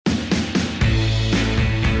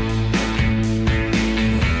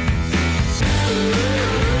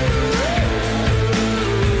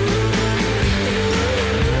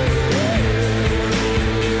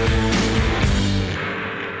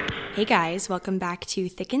guys, welcome back to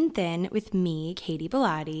Thick and Thin with me, Katie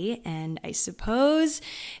Bellotti, and I suppose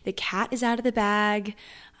the cat is out of the bag.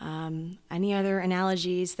 Any other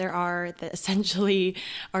analogies there are that essentially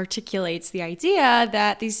articulates the idea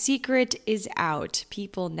that the secret is out.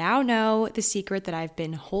 People now know the secret that I've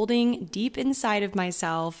been holding deep inside of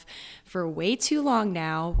myself for way too long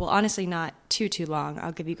now. Well, honestly, not too long.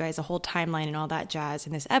 I'll give you guys a whole timeline and all that jazz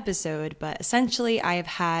in this episode, but essentially I've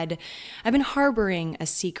been harboring a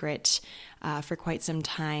secret for quite some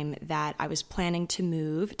time that I was planning to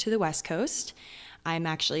move to the West Coast. I'm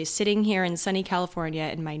actually sitting here in sunny California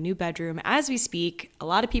in my new bedroom as we speak. A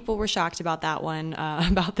lot of people were shocked about that one,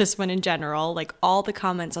 about this one in general. Like, all the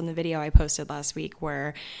comments on the video I posted last week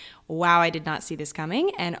were, wow, I did not see this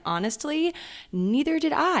coming. And honestly, neither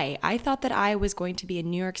did I. I thought that I was going to be a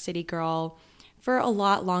New York City girl for a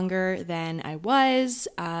lot longer than I was.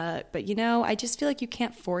 But I just feel like you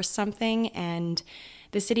can't force something, and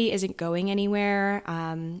the city isn't going anywhere,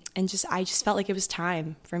 and I just felt like it was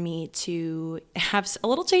time for me to have a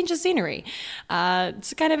little change of scenery.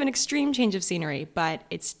 It's kind of an extreme change of scenery, but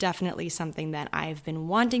it's definitely something that I've been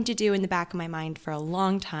wanting to do in the back of my mind for a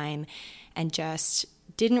long time, and just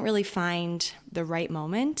didn't really find the right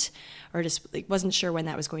moment, or just wasn't sure when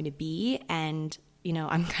that was going to be. And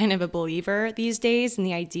I'm kind of a believer these days in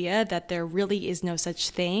the idea that there really is no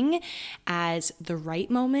such thing as the right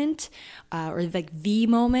moment, or like the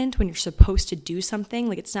moment when you're supposed to do something.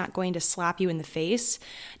 Like, it's not going to slap you in the face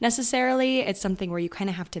necessarily. It's something where you kind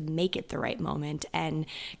of have to make it the right moment and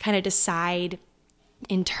kind of decide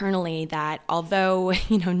internally that although,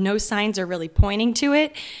 no signs are really pointing to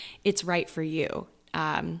it, it's right for you.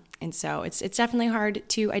 And so it's definitely hard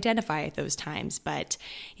to identify at those times. But,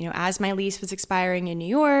 as my lease was expiring in New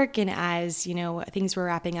York, and as, things were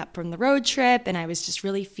wrapping up from the road trip, and I was just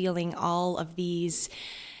really feeling all of these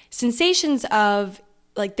sensations of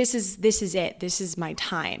like, this is it, this is my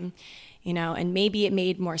time. And maybe it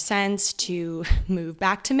made more sense to move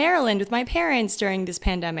back to Maryland with my parents during this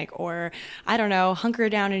pandemic, or I don't know, hunker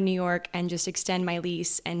down in New York and just extend my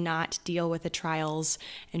lease and not deal with the trials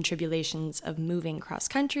and tribulations of moving cross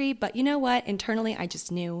country. But you know what? Internally, I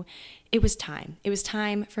just knew it was time. It was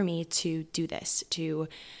time for me to do this, to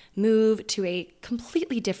move to a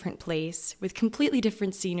completely different place with completely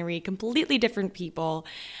different scenery, completely different people,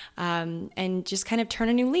 and just kind of turn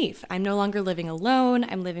a new leaf. I'm no longer living alone.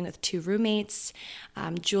 I'm living with two roommates,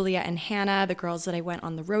 Julia and Hannah, the girls that I went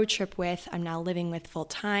on the road trip with. I'm now living with full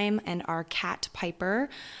time, and our cat Piper,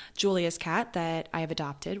 Julia's cat that I have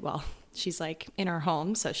adopted. Well, she's like in our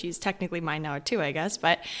home, so she's technically mine now too, I guess.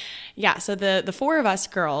 But yeah, so the four of us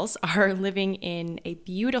girls are living in a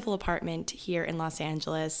beautiful apartment here in Los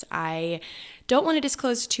Angeles. I don't want to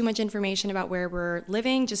disclose too much information about where we're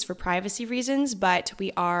living just for privacy reasons, but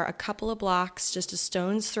we are a couple of blocks, just a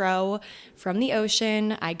stone's throw from the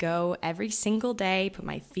ocean. I go every single day, put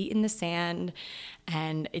my feet in the sand,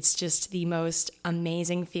 and it's just the most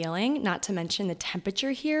amazing feeling. Not to mention the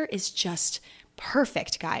temperature here is just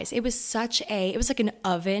perfect, guys. It was like an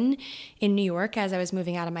oven in New York as I was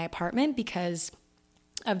moving out of my apartment because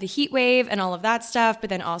of the heat wave and all of that stuff. But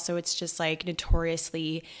then also it's just like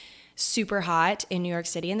notoriously super hot in New York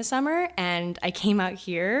City in the summer. And I came out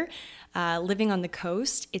here living on the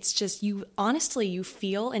coast. It's just, you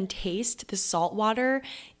feel and taste the salt water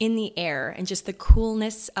in the air, and just the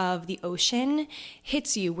coolness of the ocean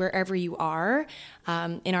hits you wherever you are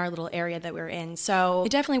in our little area that we're in. So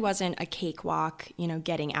it definitely wasn't a cakewalk,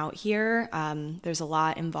 getting out here. There's a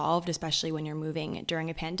lot involved, especially when you're moving during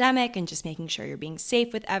a pandemic and just making sure you're being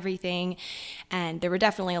safe with everything. And there were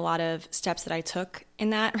definitely a lot of steps that I took in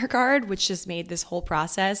that regard, which just made this whole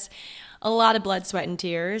process a lot of blood, sweat, and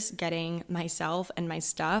tears getting myself and my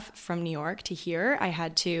stuff from New York to here. I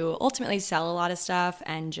had to ultimately sell a lot of stuff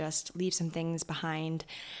and just leave some things behind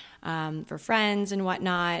for friends and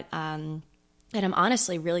whatnot. And I'm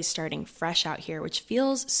honestly really starting fresh out here, which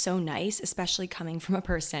feels so nice, especially coming from a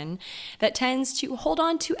person that tends to hold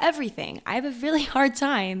on to everything. I have a really hard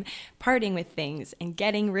time parting with things and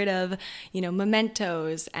getting rid of,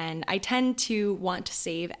 mementos. And I tend to want to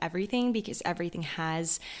save everything because everything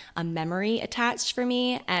has a memory attached for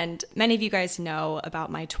me. And many of you guys know about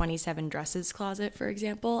my 27 dresses closet, for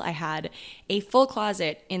example. I had a full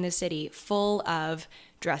closet in the city full of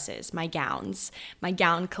dresses, my gowns, my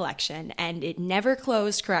gown collection, and it never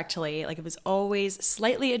closed correctly. Like, it was always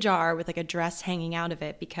slightly ajar with like a dress hanging out of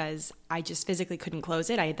it because I just physically couldn't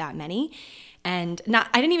close it. I had that many. And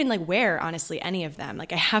I didn't even like wear, honestly, any of them.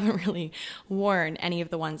 Like, I haven't really worn any of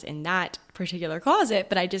the ones in that particular closet,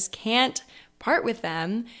 but I just can't part with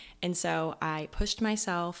them. And so I pushed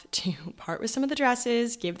myself to part with some of the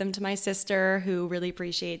dresses, give them to my sister who really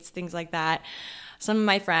appreciates things like that, some of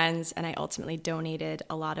my friends, and I ultimately donated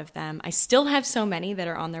a lot of them. I still have so many that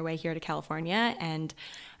are on their way here to California. And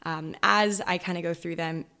as I kind of go through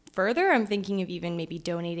them further, I'm thinking of even maybe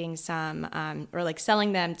donating some or like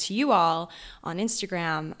selling them to you all on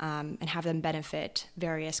Instagram and have them benefit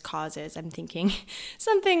various causes. I'm thinking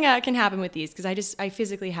something can happen with these because I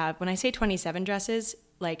physically have, when I say 27 dresses,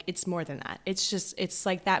 like it's more than that. It's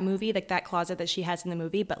like that movie, like that closet that she has in the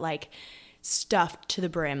movie, but like stuffed to the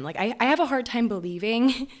brim. Like I have a hard time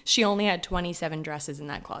believing she only had 27 dresses in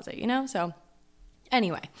that closet, you know? So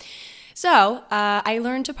anyway. So I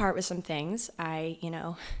learned to part with some things. I,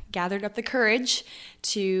 gathered up the courage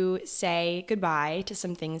to say goodbye to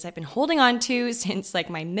some things I've been holding on to since like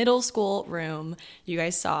my middle school room you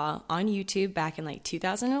guys saw on YouTube back in like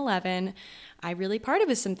 2011. I really parted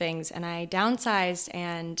with some things and I downsized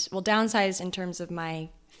in terms of my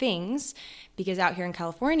things, because out here in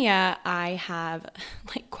California, I have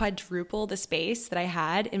like quadruple the space that I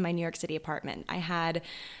had in my New York City apartment. I had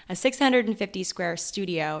a 650 square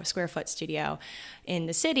foot studio in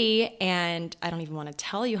the city, and I don't even want to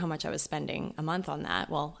tell you how much I was spending a month on that.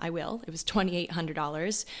 Well, I will. It was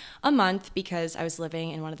 $2,800 a month because I was living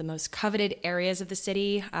in one of the most coveted areas of the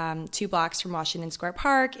city, 2 blocks from Washington Square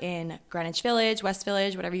Park in Greenwich Village, West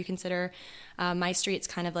Village, whatever you consider. My street's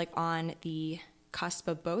kind of like on the cusp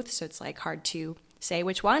of both, so it's like hard to say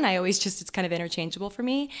which one. It's kind of interchangeable for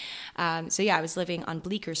me. So yeah, I was living on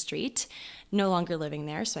Bleecker Street, no longer living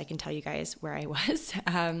there, so I can tell you guys where I was.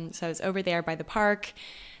 So I was over there by the park,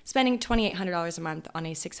 spending $2,800 a month on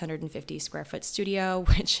a 650 square foot studio,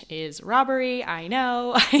 which is robbery, I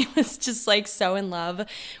know. I was just like so in love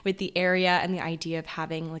with the area and the idea of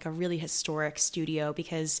having like a really historic studio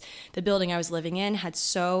because the building I was living in had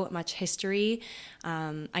so much history.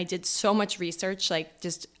 I did so much research, like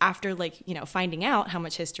just after finding out how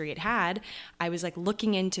much history it had, I was like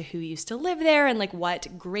looking into who used to live there and like what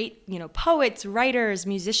great, poets, writers,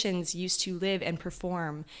 musicians used to live and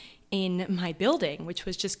perform in my building, which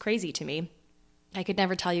was just crazy to me. I could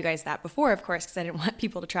never tell you guys that before, of course, because I didn't want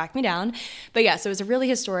people to track me down. But yeah, so it was a really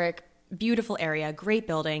historic, beautiful area, great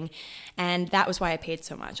building, and that was why I paid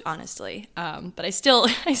so much, honestly. But I still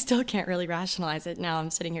can't really rationalize it. Now I'm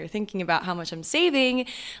sitting here thinking about how much I'm saving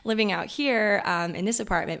living out here in this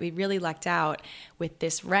apartment. We really lucked out with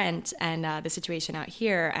this rent and the situation out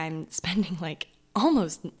here. I'm spending like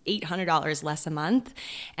almost $800 less a month,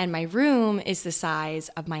 and my room is the size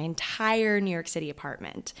of my entire New York City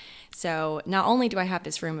apartment. So not only do I have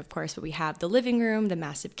this room, of course, but we have the living room, the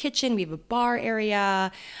massive kitchen, we have a bar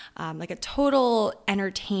area, like a total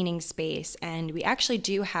entertaining space. And we actually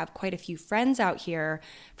do have quite a few friends out here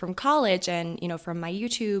from college and, from my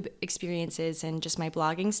YouTube experiences and just my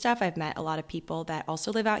blogging stuff. I've met a lot of people that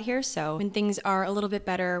also live out here. So when things are a little bit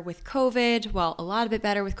better with COVID, a lot of it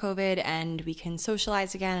better with COVID, and we can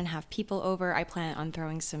socialize again and have people over, I plan on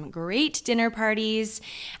throwing some great dinner parties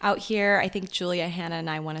out here. I think Julia, Hannah, and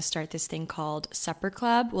I want to start this thing called Supper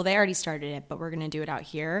Club. Well, they already started it, but we're going to do it out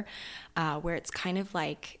here, where it's kind of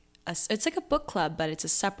like it's like a book club, but it's a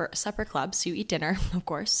supper club. So you eat dinner, of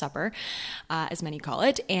course, supper, as many call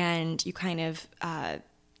it, and you kind of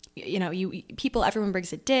everyone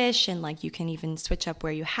brings a dish, and like you can even switch up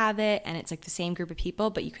where you have it, and it's like the same group of people,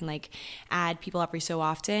 but you can like add people every so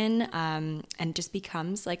often, and it just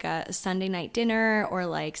becomes like a Sunday night dinner or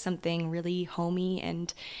like something really homey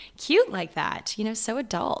and cute like that, so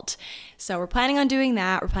adult. So we're planning on doing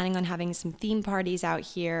that. We're planning on having some theme parties out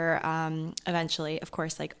here eventually. Of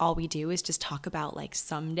course, like all we do is just talk about like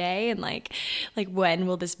someday and like when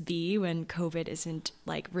will this be, when COVID isn't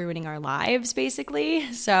like ruining our lives,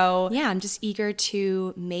 basically. So yeah, I'm just eager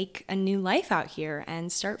to make a new life out here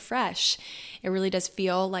and start fresh. It really does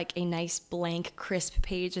feel like a nice blank, crisp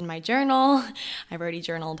page in my journal. I've already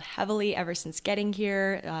journaled heavily ever since getting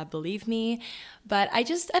here, believe me. But I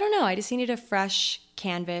don't know. I just needed a fresh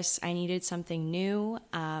canvas. I needed something new.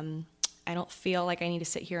 I don't feel like I need to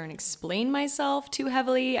sit here and explain myself too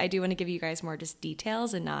heavily. I do want to give you guys more just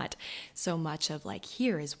details and not so much of like,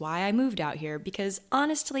 here is why I moved out here. Because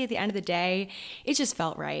honestly, at the end of the day, it just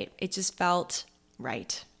felt right. It just felt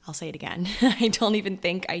right. I'll say it again. I don't even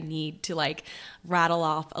think I need to like rattle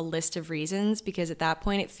off a list of reasons, because at that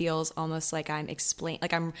point it feels almost like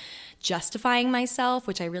I'm justifying myself,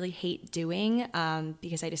 which I really hate doing,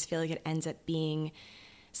 because I just feel like it ends up being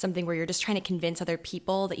something where you're just trying to convince other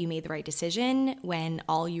people that you made the right decision when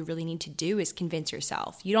all you really need to do is convince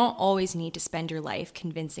yourself. You don't always need to spend your life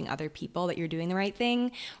convincing other people that you're doing the right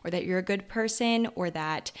thing or that you're a good person or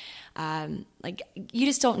that you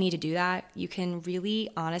just don't need to do that. You can really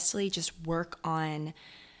honestly just work on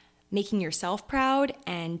making yourself proud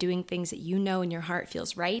and doing things that you know in your heart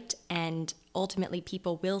feels right. And ultimately,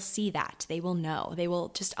 people will see that. They will know. They will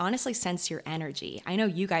just honestly sense your energy. I know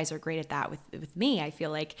you guys are great at that with me. I feel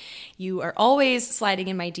like you are always sliding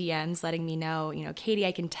in my DMs, letting me know, Katie,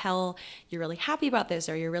 I can tell you're really happy about this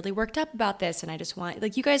or you're really worked up about this. And I just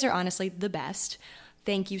want, you guys are honestly the best.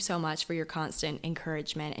 Thank you so much for your constant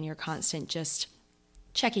encouragement and your constant just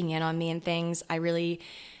checking in on me and things. I really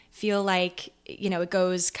feel like, it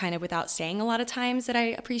goes kind of without saying a lot of times that I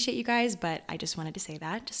appreciate you guys, but I just wanted to say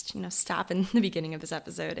that, just, stop in the beginning of this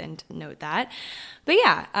episode and note that. But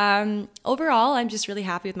yeah, overall, I'm just really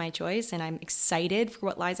happy with my choice and I'm excited for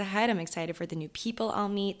what lies ahead. I'm excited for the new people I'll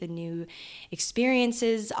meet, the new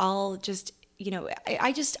experiences. I'll just,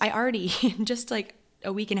 I already just like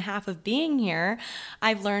a week and a half of being here,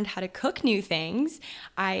 I've learned how to cook new things.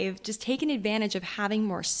 I've just taken advantage of having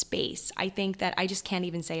more space. I think that I just can't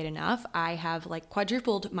even say it enough. I have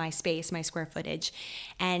quadrupled my space, my square footage.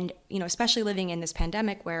 And, especially living in this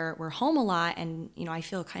pandemic where we're home a lot and, I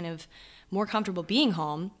feel kind of more comfortable being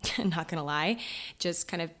home, not gonna lie, just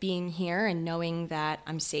kind of being here and knowing that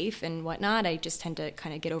I'm safe and whatnot. I just tend to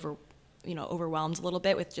kind of get overwhelmed a little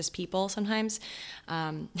bit with just people sometimes.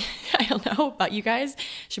 I don't know about you guys.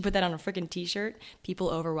 Should put that on a freaking t-shirt. People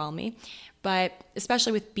overwhelm me. But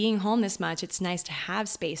especially with being home this much, it's nice to have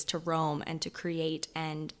space to roam and to create.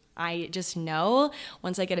 And I just know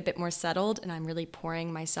once I get a bit more settled and I'm really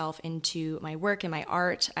pouring myself into my work and my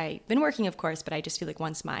art, I've been working, of course, but I just feel like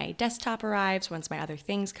once my desktop arrives, once my other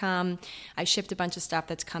things come, I shipped a bunch of stuff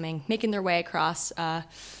that's coming, making their way across the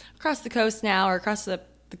coast now, or across the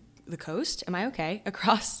coast, am I okay?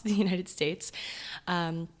 Across the United States.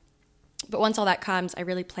 But once all that comes, I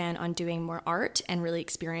really plan on doing more art and really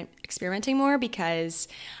experimenting more because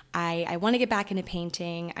I want to get back into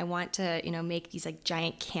painting. I want to, make these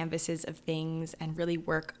giant canvases of things and really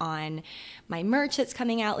work on my merch that's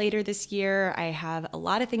coming out later this year. I have a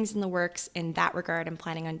lot of things in the works in that regard. I'm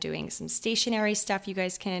planning on doing some stationery stuff you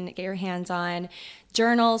guys can get your hands on,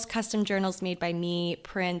 journals, custom journals made by me,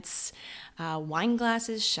 prints, wine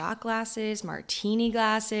glasses, shot glasses, martini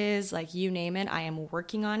glasses, you name it. I am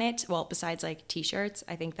working on it. Well, besides t-shirts,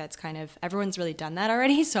 I think that's kind of, everyone's really done that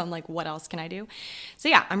already. So I'm what else can I do? So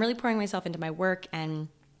yeah, I'm really pouring myself into my work, and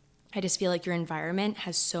I just feel like your environment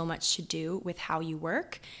has so much to do with how you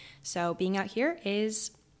work. So being out here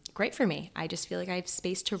is great for me. I just feel like I have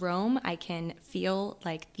space to roam. I can feel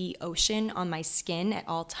the ocean on my skin at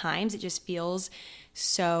all times. It just feels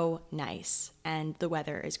so nice, and the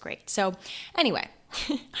weather is great. So anyway,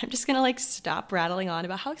 I'm just gonna stop rattling on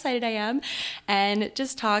about how excited I am and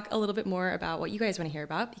just talk a little bit more about what you guys want to hear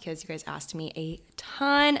about, because you guys asked me a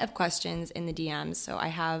ton of questions in the DMs. So I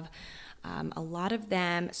have a lot of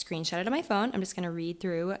them screenshotted on my phone. I'm just going to read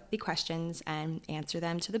through the questions and answer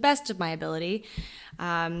them to the best of my ability,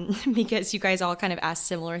 because you guys all kind of asked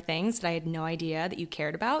similar things that I had no idea that you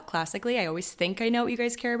cared about. Classically, I always think I know what you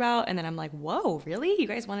guys care about, and then I'm like, whoa, really? You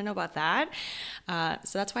guys want to know about that?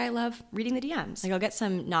 So that's why I love reading the DMs. I'll get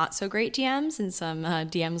some not so great DMs and some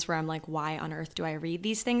DMs where I'm like, why on earth do I read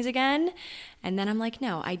these things again? And then I'm like,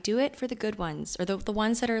 no, I do it for the good ones, or the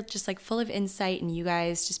ones that are just full of insight, and you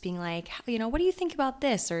guys just being like, what do you think about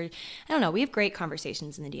this? Or I don't know, we have great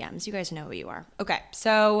conversations in the DMs. You guys know who you are. Okay,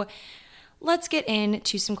 so let's get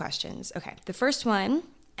into some questions. Okay, the first one,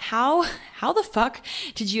 how the fuck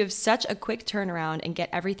did you have such a quick turnaround and get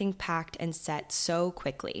everything packed and set so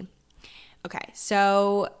quickly? Okay,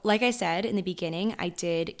 so like I said in the beginning, I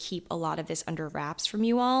did keep a lot of this under wraps from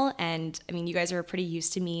you all. And I mean, you guys are pretty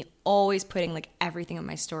used to me always putting everything on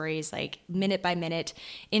my stories, minute by minute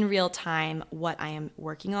in real time, what I am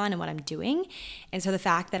working on and what I'm doing. And so the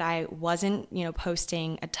fact that I wasn't,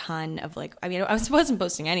 posting a ton of I wasn't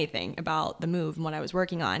posting anything about the move and what I was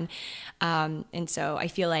working on. And so I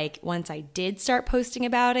feel like once I did start posting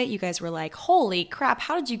about it, you guys were like, holy crap,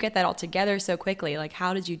 how did you get that all together so quickly?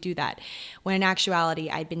 How did you do that? When in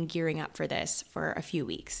actuality, I'd been gearing up for this for a few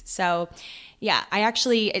weeks. So yeah, I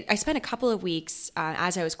spent a couple of weeks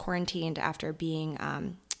as I was quarantined after being,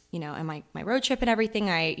 in my road trip and everything.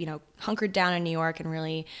 I, hunkered down in New York and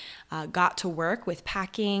really got to work with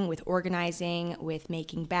packing, with organizing, with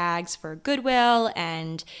making bags for Goodwill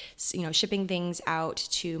and, shipping things out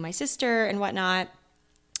to my sister and whatnot.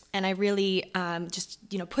 And I really just,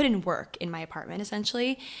 put in work in my apartment,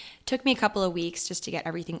 essentially. Took me a couple of weeks just to get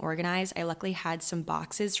everything organized. I luckily had some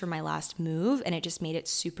boxes from my last move, and it just made it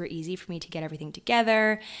super easy for me to get everything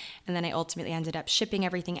together. And then I ultimately ended up shipping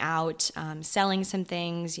everything out, selling some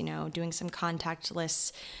things, doing some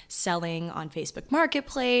contactless selling on Facebook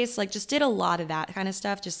Marketplace, like just did a lot of that kind of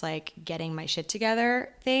stuff, just like getting my shit together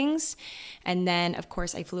things. And then, of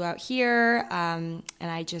course, I flew out here, and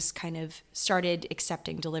I just kind of started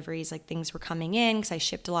accepting deliveries, like things were coming in because I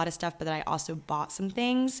shipped a lot of stuff, but then I also bought some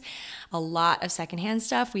things, a lot of secondhand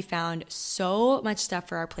stuff. We found so much stuff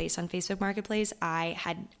for our place on Facebook Marketplace. I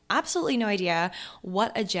had absolutely no idea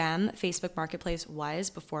what a gem Facebook Marketplace was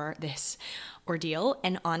before this ordeal.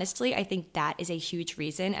 And honestly, I think that is a huge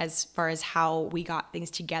reason as far as how we got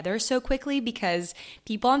things together so quickly, because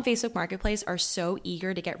people on Facebook Marketplace are so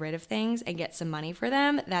eager to get rid of things and get some money for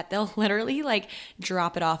them that they'll literally like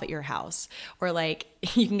drop it off at your house, or like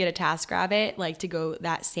you can get a TaskRabbit like to go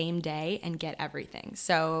that same day and get everything.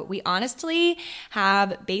 So we honestly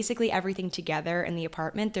have basically everything together in the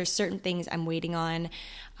apartment. There's certain things I'm waiting on,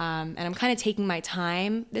 and I'm kind of taking my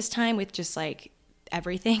time this time with just like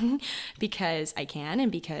everything because I can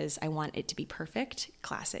and because I want it to be perfect.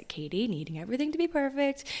 Classic Katie, needing everything to be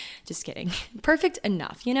perfect. Just kidding. Perfect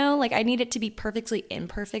enough, like I need it to be perfectly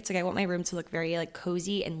imperfect. Like I want my room to look very like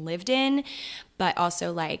cozy and lived in, but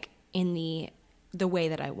also like in the way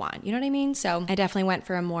that I want. You know what I mean? So I definitely went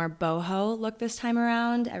for a more boho look this time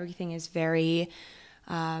around. Everything is very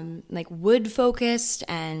like wood focused,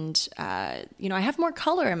 and I have more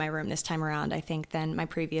color in my room this time around, I think, than my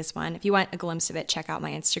previous one. If you want a glimpse of it, check out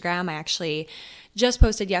my Instagram. I actually just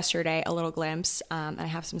posted yesterday a little glimpse, and I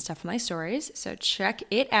have some stuff in my stories, so check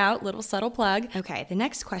it out. Little subtle plug. Okay, the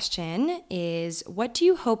next question is, what do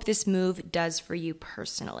you hope this move does for you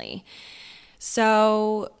personally?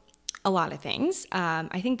 So a lot of things.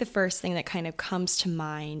 I think the first thing that kind of comes to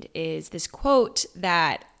mind is this quote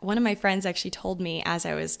that one of my friends actually told me as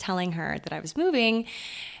I was telling her that I was moving.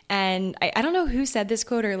 And I don't know who said this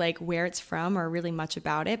quote or like where it's from or really much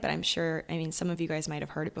about it, but I'm sure, some of you guys might have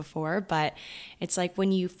heard it before, but it's like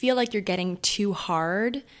when you feel like you're getting too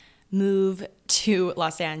hard, move to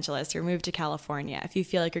Los Angeles or move to California. If you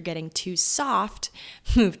feel like you're getting too soft,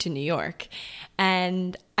 move to New York.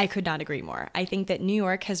 And I could not agree more. I think that New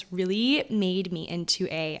York has really made me into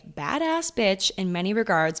a badass bitch in many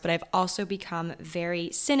regards, but I've also become very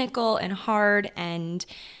cynical and hard and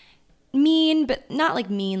mean, but not like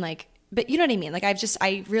mean, like, but you know what I mean? Like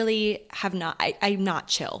I really have not, I'm not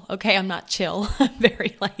chill. Okay. I'm not chill. I'm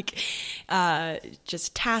very like,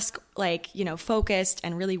 just task, like, focused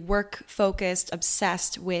and really work focused,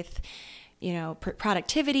 obsessed with,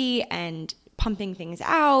 productivity and pumping things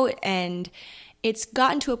out. And it's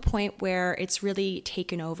gotten to a point where it's really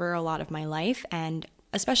taken over a lot of my life. And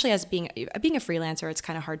especially as being a freelancer, it's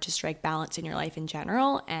kind of hard to strike balance in your life in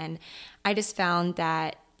general. And I just found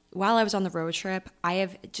that while I was on the road trip, I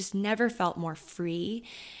have just never felt more free.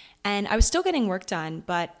 And I was still getting work done,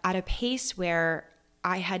 but at a pace where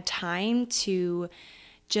I had time to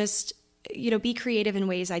just, be creative in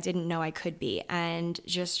ways I didn't know I could be, and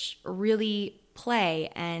just really play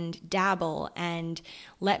and dabble and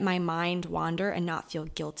let my mind wander and not feel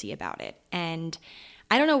guilty about it. And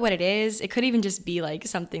I don't know what it is. It could even just be like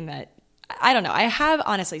something that, I don't know. I have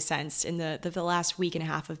honestly sensed in the last week and a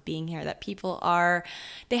half of being here that people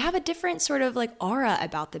they have a different sort of like aura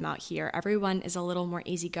about them out here. Everyone is a little more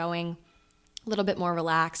easygoing, a little bit more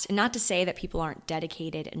relaxed. And not to say that people aren't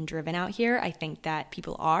dedicated and driven out here. I think that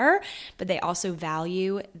people are, but they also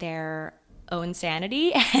value their own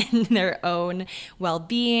sanity and their own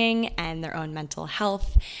well-being and their own mental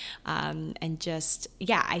health. And just,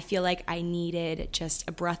 I feel like I needed just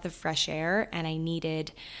a breath of fresh air, and I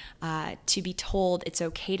needed to be told it's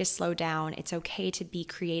okay to slow down. It's okay to be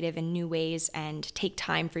creative in new ways and take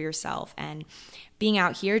time for yourself. And being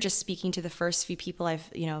out here, just speaking to the first few people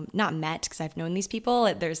I've, not met because I've known these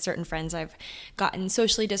people. There's certain friends I've gotten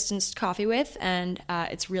socially distanced coffee with, and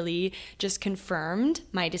it's really just confirmed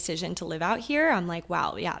my decision to live out here. I'm like,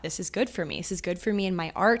 wow, yeah, this is good for me. This is good for me in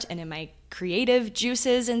my art and in my creative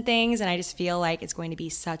juices and things, and I just feel like it's going to be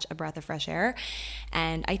such a breath of fresh air.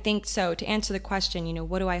 And I think so, to answer the question,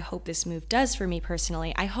 what do I hope this move does for me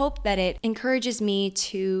personally? I hope that it encourages me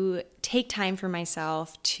to take time for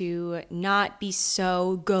myself, to not be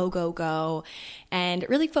so go, and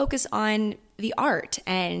really focus on the art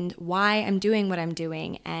and why I'm doing what I'm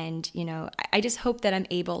doing. And, I just hope that I'm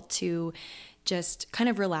able to just kind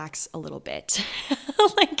of relax a little bit,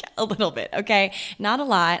 like a little bit, okay? Not a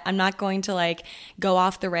lot. I'm not going to like go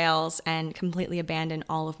off the rails and completely abandon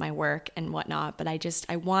all of my work and whatnot, but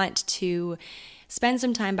I want to spend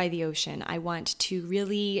some time by the ocean. I want to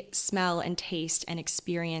really smell and taste and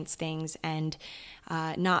experience things and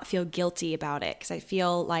not feel guilty about it. Because I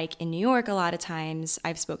feel like in New York, a lot of times,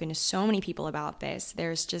 I've spoken to so many people about this,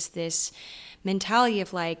 there's just this mentality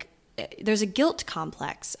of like, there's a guilt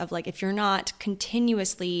complex of like, if you're not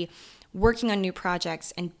continuously working on new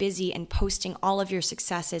projects and busy and posting all of your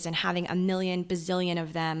successes and having a million bazillion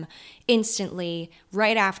of them instantly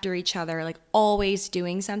right after each other, like always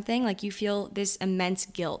doing something, like you feel this immense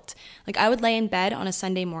guilt. Like I would lay in bed on a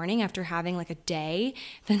Sunday morning after having like a day,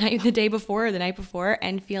 the day before or the night before,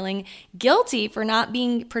 and feeling guilty for not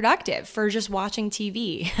being productive, for just watching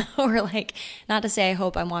TV. Or like, not to say I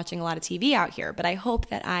hope I'm watching a lot of TV out here, but I hope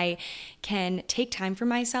that I can take time for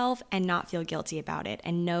myself and not feel guilty about it,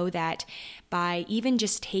 and know that by even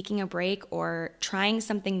just taking a break or trying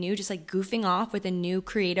something new, just like goofing off with a new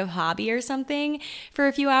creative hobby or something for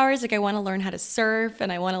a few hours, like I want to learn how to surf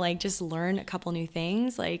and I want to like just learn a couple new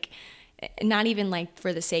things, like not even like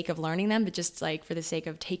for the sake of learning them, but just like for the sake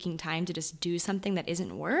of taking time to just do something that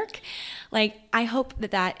isn't work. Like I hope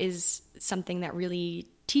that that is something that really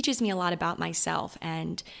teaches me a lot about myself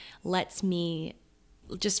and lets me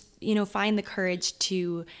just, find the courage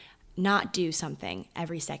to not do something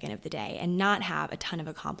every second of the day and not have a ton of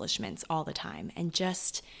accomplishments all the time. And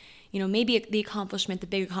just, maybe the big accomplishment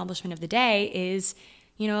of the day is,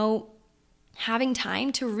 having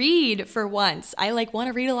time to read for once. I want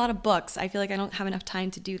to read a lot of books. I feel like I don't have enough time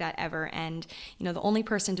to do that ever. And, the only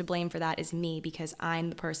person to blame for that is me, because I'm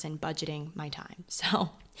the person budgeting my time.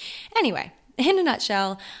 So anyway, in a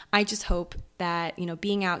nutshell, I just hope that,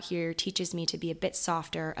 being out here teaches me to be a bit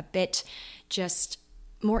softer, a bit just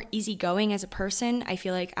more easygoing as a person. I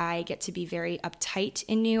feel like I get to be very uptight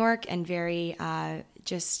in New York and very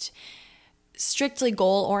just strictly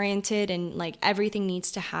goal oriented, and like everything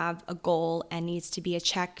needs to have a goal and needs to be a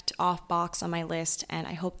checked off box on my list. And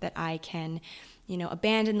I hope that I can,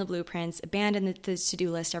 abandon the blueprints, abandon the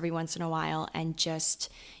to-do list every once in a while, and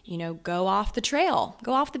just, go off the trail,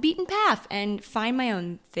 go off the beaten path and find my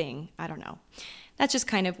own thing. I don't know. That's just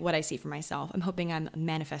kind of what I see for myself. I'm hoping I'm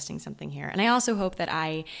manifesting something here. And I also hope that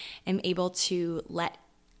I am able to let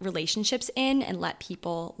relationships in and let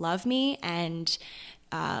people love me, and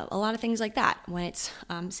a lot of things like that when it's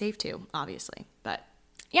safe to, obviously. But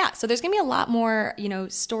yeah, so there's going to be a lot more,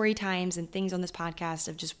 story times and things on this podcast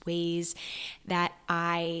of just ways that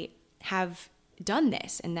I have done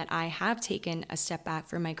this and that I have taken a step back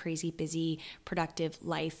from my crazy, busy, productive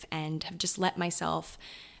life and have just let myself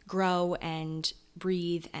grow and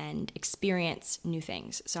breathe and experience new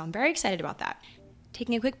things. So I'm very excited about that.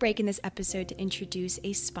 Taking a quick break in this episode to introduce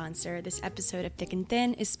a sponsor. This episode of Thick and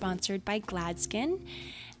Thin is sponsored by Gladskin.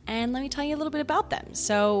 And let me tell you a little bit about them.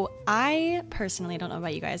 So I personally, don't know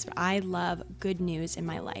about you guys, but I love good news in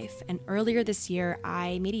my life. And earlier this year,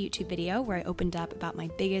 I made a YouTube video where I opened up about my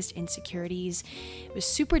biggest insecurities. It was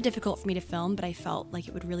super difficult for me to film, but I felt like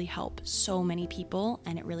it would really help so many people,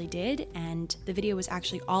 and it really did. And the video was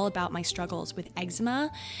actually all about my struggles with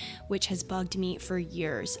eczema, which has bugged me for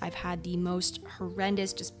years. I've had the most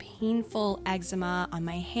horrendous, just painful eczema on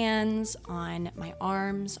my hands, on my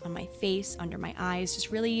arms, on my face, under my eyes, just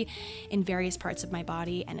really in various parts of my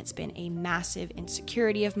body, and it's been a massive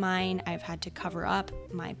insecurity of mine. I've had to cover up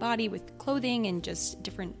my body with clothing and just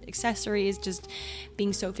different accessories, just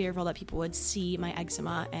being so fearful that people would see my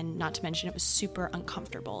eczema, and not to mention it was super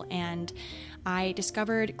uncomfortable. And I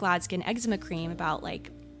discovered Gladskin eczema cream about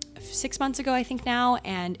 6 months ago, I think now,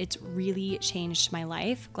 and it's really changed my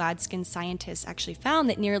life. Gladskin scientists actually found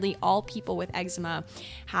that nearly all people with eczema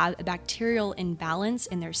have a bacterial imbalance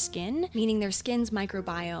in their skin, meaning their skin's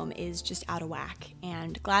microbiome is just out of whack.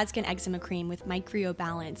 And Gladskin eczema cream with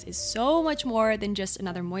MicroBalance is so much more than just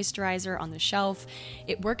another moisturizer on the shelf.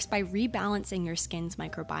 It works by rebalancing your skin's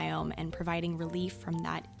microbiome and providing relief from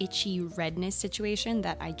that itchy redness situation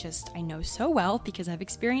that I know so well because I've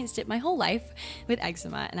experienced it my whole life with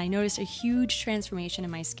eczema. And I noticed a huge transformation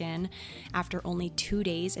in my skin after only 2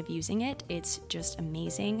 days of using it. It's just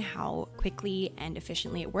amazing how quickly and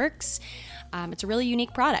efficiently it works. It's a really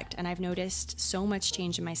unique product, and I've noticed so much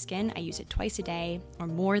change in my skin. I use it twice a day or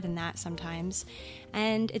more than that sometimes,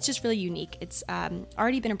 and it's just really unique. It's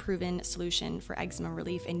already been a proven solution for eczema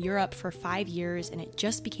relief in Europe for 5 years, and it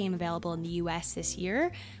just became available in the US this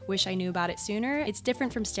year. Wish I knew about it sooner. It's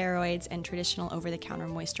different from steroids and traditional over-the-counter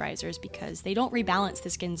moisturizers because they don't rebalance the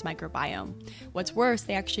skin's microbiome. What's worse,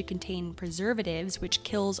 they actually contain preservatives, which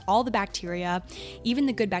kills all the bacteria, even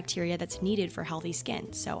the good bacteria that's needed for healthy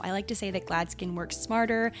skin. So I like to say that Gladskin works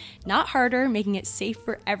smarter, not harder, making it safe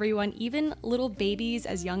for everyone, even little babies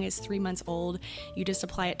as young as 3 months old. You just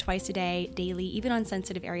apply it twice a day, daily, even on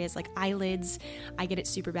sensitive areas like eyelids. I get it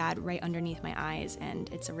super bad right underneath my eyes, and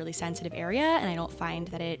it's a really sensitive area, and I don't find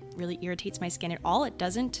that it really irritates my skin at all. It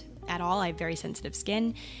doesn't at all. I have very sensitive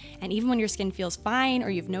skin, and even when your skin feels fine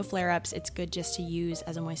or you have no flare-ups, it's good just to use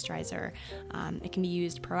as a moisturizer. It can be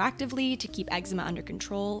used proactively to keep eczema under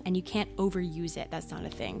control, and you can't overuse it. That's not a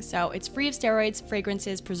thing. So it's free of steroids,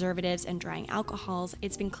 fragrances, preservatives, and drying alcohols.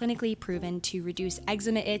 It's been clinically proven to reduce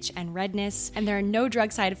eczema itch and redness, and there are no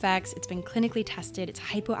drug side effects. It's been clinically tested. It's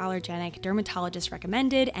hypoallergenic, dermatologist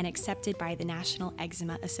recommended, and accepted by the National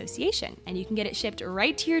Eczema Association. And you can get it shipped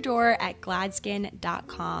right to your door at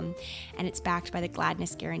gladskin.com. And it's backed by the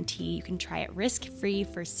Gladness Guarantee. You can try it risk-free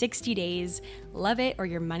for 60 days. Love it or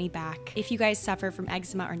your money back. If you guys suffer from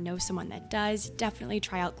eczema or know someone that does, definitely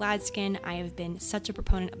try out Gladskin. I have been such a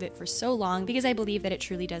proponent of it for so long because I believe that it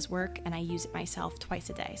truly does work, and I use it myself twice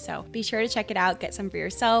a day. So be sure to check it out, get some for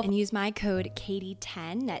yourself, and use my code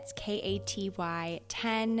KATY10, that's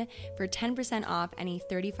KATY10, for 10% off any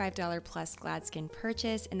 $35 plus Gladskin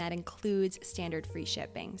purchase, and that includes standard free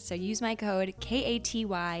shipping. So use my code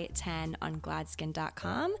KATY10 on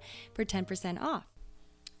gladskin.com for 10% off.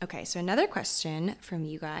 Okay, so another question from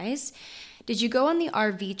you guys. Did you go on the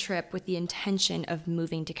RV trip with the intention of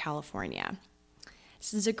moving to California?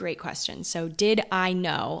 This is a great question. So did I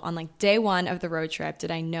know on like day one of the road trip, did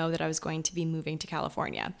I know that I was going to be moving to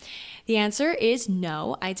California? The answer is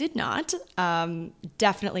no, I did not.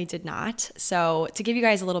 Definitely did not. So to give you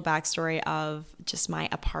guys a little backstory of just my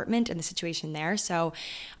apartment and the situation there. So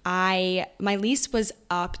my lease was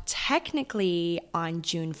up technically on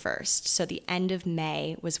June 1st. So the end of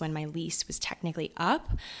May was when my lease was technically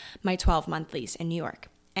up, my 12-month lease in New York.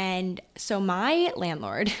 And so my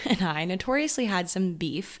landlord and I notoriously had some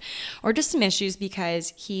beef or just some issues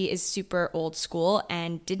because he is super old school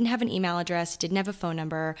and didn't have an email address, didn't have a phone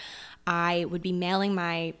number. I would be mailing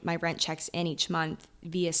my rent checks in each month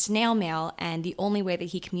via snail mail, and the only way that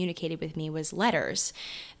he communicated with me was letters,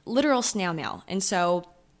 literal snail mail. And so,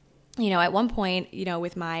 at one point,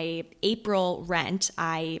 with my April rent,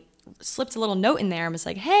 I slipped a little note in there and was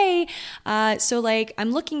like, hey, so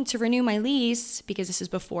I'm looking to renew my lease, because this is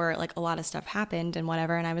before a lot of stuff happened and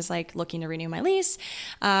whatever. And I was looking to renew my lease.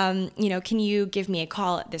 Can you give me a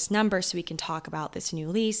call at this number so we can talk about this new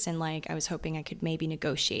lease? And I was hoping I could maybe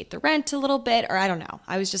negotiate the rent a little bit, or I don't know.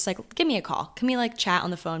 I was just give me a call. Can we chat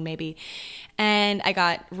on the phone maybe? And I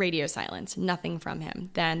got radio silence, nothing from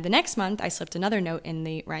him. Then the next month I slipped another note in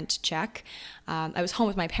the rent check. I was home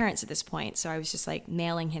with my parents at this point, so I was just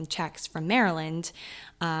mailing him checks from Maryland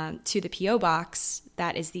to the P.O. box.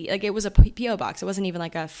 That is it was a P.O. box. It wasn't even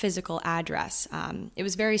a physical address. It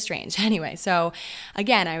was very strange. Anyway, so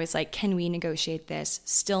again, I was can we negotiate this?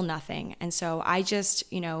 Still nothing. And so I just,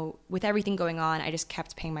 with everything going on, I just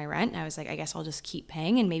kept paying my rent. And I was I guess I'll just keep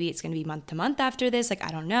paying, and maybe it's going to be month to month after this. I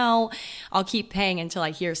don't know. I'll keep paying until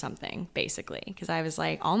I hear something, basically. Because I was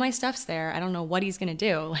all my stuff's there. I don't know what he's going to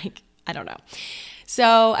do. I don't know.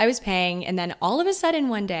 So I was paying, and then all of a sudden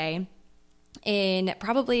one day,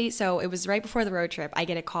 so it was right before the road trip, I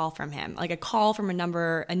get a call from him, a call from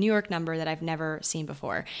a New York number that I've never seen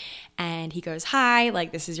before. And he goes, hi,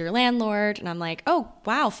 this is your landlord. And I'm oh,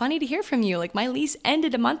 wow, funny to hear from you. My lease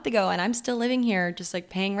ended a month ago and I'm still living here, just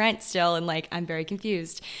paying rent still. And I'm very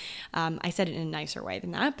confused. I said it in a nicer way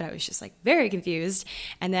than that, but I was just very confused.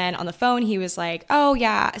 And then on the phone, he was oh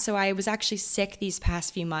yeah, so I was actually sick these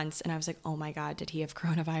past few months. And I was oh my God, did he have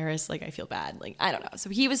coronavirus? I feel bad. I don't know.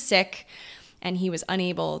 So he was sick, and he was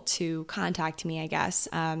unable to contact me, I guess,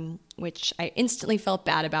 which I instantly felt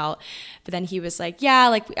bad about. But then he was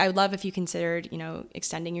yeah, I would love if you considered,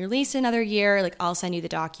 extending your lease another year. I'll send you the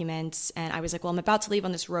documents. And I was well, I'm about to leave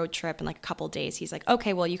on this road trip in a couple days. He's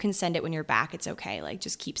okay, well, you can send it when you're back. It's okay.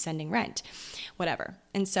 Just keep sending rent, whatever.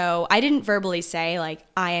 And so I didn't verbally say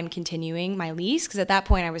I am continuing my lease, because at that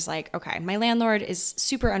point I was okay, my landlord is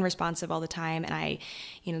super unresponsive all the time. And I,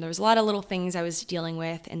 there was a lot of little things I was dealing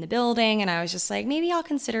with in the building. And I was just maybe I'll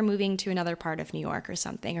consider moving to another part of New York or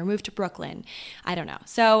something, or move to Brooklyn. I don't know.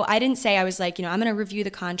 So I didn't say, I was I'm going to review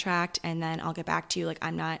the contract and then I'll get back to you.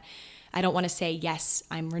 I don't want to say, yes,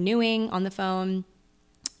 I'm renewing on the phone.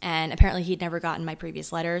 And apparently he'd never gotten my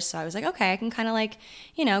previous letters. So I was okay, I can kind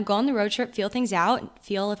of go on the road trip, feel things out,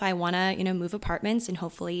 feel if I want to, move apartments, and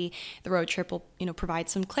hopefully the road trip will, provide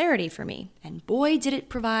some clarity for me. And boy, did it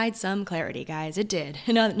provide some clarity, guys. It did.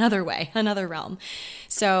 Another way, another realm.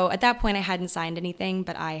 So at that point I hadn't signed anything,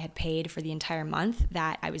 but I had paid for the entire month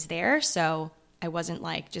that I was there. So I wasn't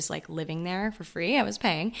just living there for free. I was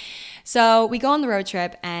paying. So we go on the road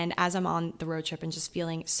trip, and as I'm on the road trip and just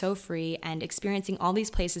feeling so free and experiencing all these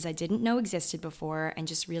places I didn't know existed before, and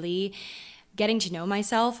just really getting to know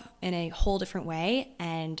myself in a whole different way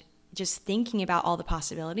and just thinking about all the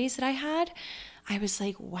possibilities that I had, I was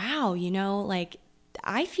like, wow, like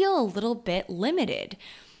I feel a little bit limited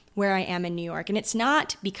where I am in New York. And it's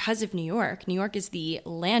not because of New York. New York is the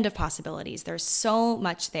land of possibilities. There's so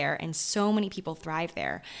much there and so many people thrive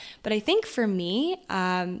there. But I think for me,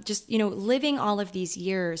 just, living all of these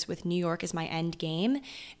years with New York as my end game,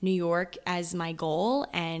 New York as my goal,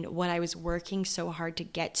 and what I was working so hard to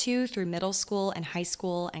get to through middle school and high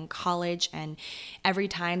school and college, and every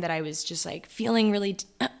time that I was just like feeling really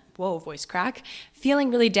whoa, voice crack,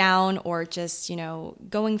 feeling really down or just,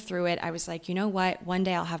 going through it, I was like, you know what? One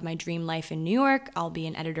day I'll have my dream life in New York. I'll be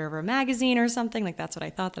an editor of a magazine or something. Like that's what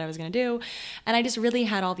I thought that I was going to do. And I just really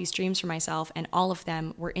had all these dreams for myself, and all of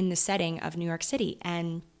them were in the setting of New York City.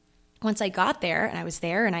 And once I got there and I was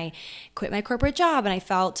there and I quit my corporate job and I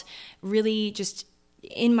felt really just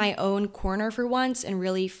in my own corner for once and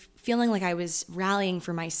really feeling like I was rallying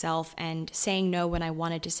for myself and saying no when I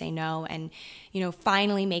wanted to say no, and,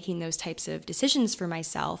 finally making those types of decisions for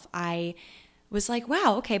myself, I was like,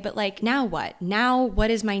 wow, okay, but like now what? Now what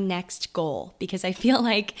is my next goal? Because I feel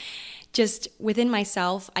like just within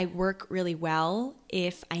myself, I work really well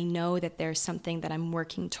if I know that there's something that I'm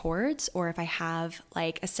working towards, or if I have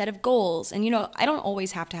like a set of goals. And, I don't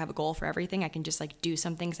always have to have a goal for everything. I can just like do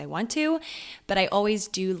some things I want to, but I always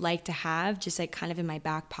do like to have just like kind of in my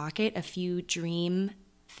back pocket a few dream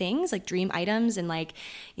things, like dream items, and like,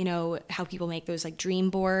 how people make those like dream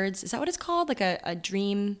boards. Is that what it's called? Like a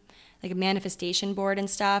dream, like a manifestation board and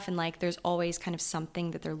stuff. And like, there's always kind of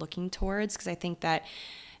something that they're looking towards. Cause I think that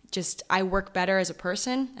just I work better as a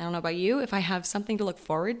person. I don't know about you, if I have something to look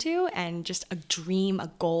forward to and just a dream,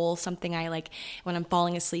 a goal, something I like when I'm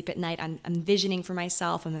falling asleep at night, I'm envisioning for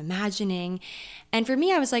myself, I'm imagining. And for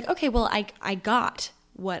me, I was like, okay, well, I got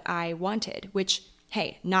what I wanted, which,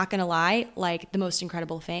 hey, not gonna lie, like the most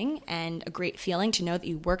incredible thing and a great feeling to know that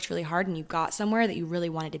you worked really hard and you got somewhere that you really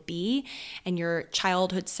wanted to be, and your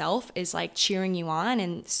childhood self is like cheering you on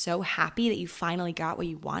and so happy that you finally got what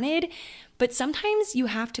you wanted. But sometimes you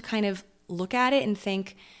have to kind of look at it and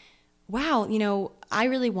think, wow, I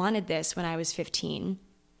really wanted this when I was 15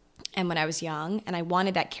 and when I was young, and I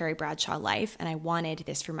wanted that Carrie Bradshaw life, and I wanted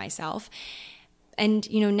this for myself. And,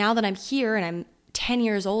 now that I'm here and I'm 10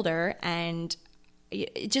 years older, and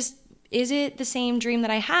it just, is it the same dream that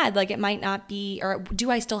I had? Like it might not be, or do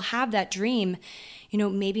I still have that dream?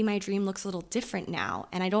 Maybe my dream looks a little different now,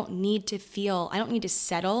 and I don't need to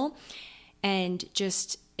settle and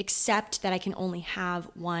just accept that I can only have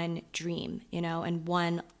one dream, and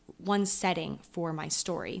one setting for my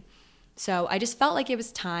story. So I just felt like it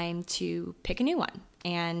was time to pick a new one.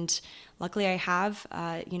 And luckily I have,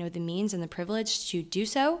 the means and the privilege to do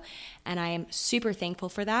so. And I am super thankful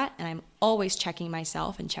for that. And I'm always checking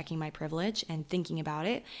myself and checking my privilege and thinking about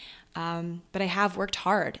it. But I have worked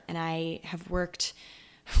hard, and I have worked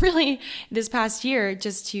really this past year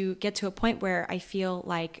just to get to a point where I feel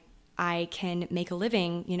like I can make a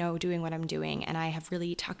living, doing what I'm doing. And I have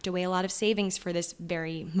really tucked away a lot of savings for this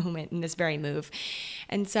very moment and this very move.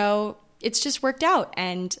 And so it's just worked out,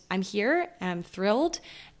 and I'm here and I'm thrilled.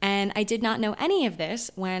 And I did not know any of this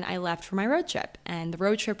when I left for my road trip. And the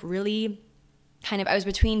road trip really I was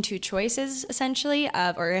between two choices essentially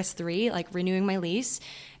or I guess three, like renewing my lease,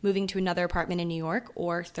 moving to another apartment in New York,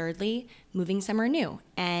 or thirdly, moving somewhere new.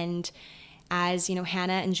 And as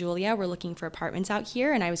Hannah and Julia were looking for apartments out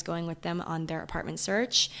here, and I was going with them on their apartment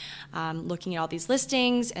search, looking at all these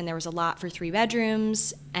listings, and there was a lot for 3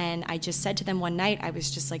 bedrooms. And I just said to them one night, I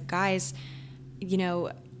was just like, guys,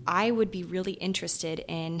 I would be really interested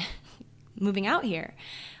in moving out here.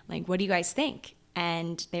 Like, what do you guys think?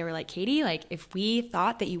 And they were like, Katie, like if we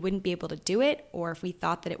thought that you wouldn't be able to do it, or if we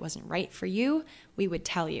thought that it wasn't right for you, we would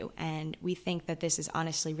tell you. And we think that this is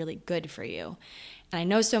honestly really good for you. And I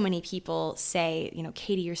know so many people say,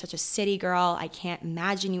 Katie, you're such a city girl. I can't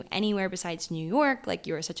imagine you anywhere besides New York. Like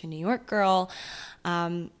you are such a New York girl.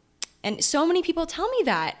 And so many people tell me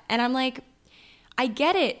that. And I'm like, I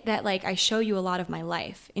get it that like I show you a lot of my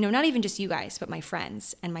life, not even just you guys, but my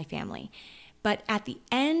friends and my family. But at the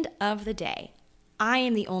end of the day, I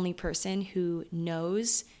am the only person who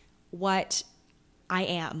knows what I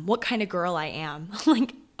am, what kind of girl I am,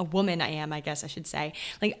 like a woman I am, I guess I should say.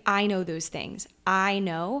 Like I know those things. I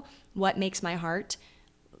know what makes my heart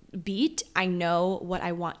beat. I know what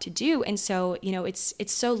I want to do. And so,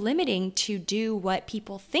 it's so limiting to do what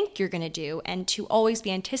people think you're going to do, and to always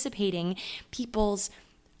be anticipating people's,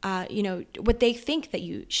 what they think that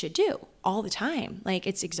you should do all the time. Like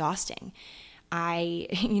it's exhausting.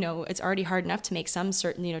 it's already hard enough to make some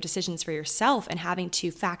certain, decisions for yourself, and having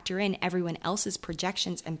to factor in everyone else's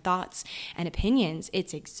projections and thoughts and opinions.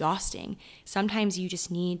 It's exhausting. Sometimes you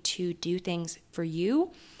just need to do things for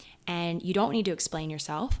you, and you don't need to explain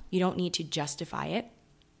yourself. You don't need to justify it.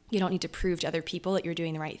 You don't need to prove to other people that you're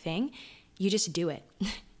doing the right thing. You just do it.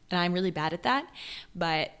 And I'm really bad at that.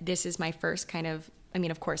 But this is my first kind of,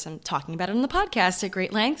 of course, I'm talking about it on the podcast at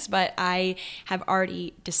great lengths, but I have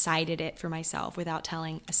already decided it for myself without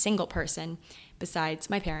telling a single person besides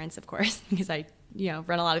my parents, of course, because I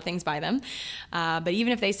run a lot of things by them. But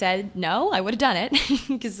even if they said no, I would have done it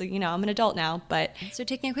because, I'm an adult now. But so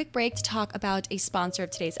taking a quick break to talk about a sponsor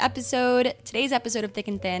of today's episode. Today's episode of Thick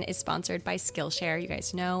and Thin is sponsored by Skillshare. You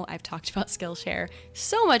guys know I've talked about Skillshare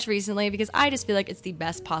so much recently because I just feel like it's the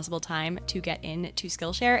best possible time to get into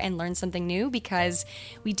Skillshare and learn something new, because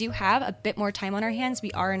we do have a bit more time on our hands.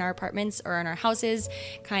 We are in our apartments or in our houses,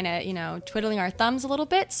 kind of, twiddling our thumbs a little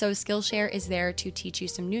bit. So Skillshare is there to teach you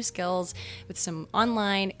some new skills with some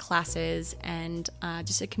online classes and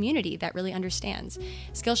just a community that really understands.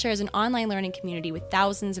 Skillshare is an online learning community with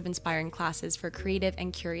thousands of inspiring classes for creative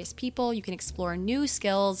and curious people. You can explore new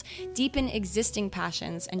skills, deepen existing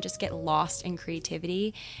passions, and just get lost in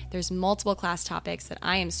creativity. There's multiple class topics that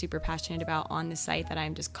I am super passionate about on the site that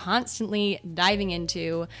I'm just constantly diving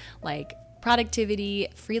into, like productivity,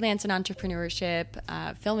 freelance and entrepreneurship,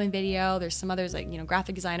 film and video. There's some others like,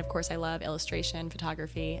 graphic design, of course I love, illustration,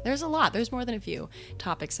 photography. There's a lot. There's more than a few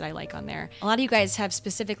topics that I like on there. A lot of you guys have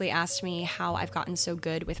specifically asked me how I've gotten so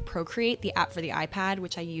good with Procreate, the app for the iPad,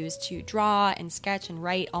 which I use to draw and sketch and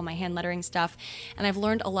write all my hand lettering stuff. And I've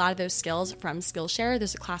learned a lot of those skills from Skillshare.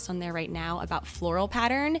 There's a class on there right now about floral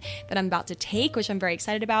pattern that I'm about to take, which I'm very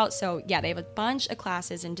excited about. So yeah, they have a bunch of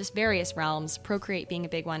classes in just various realms, Procreate being a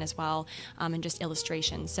big one as well. And just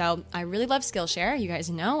illustration. So I really love Skillshare. You guys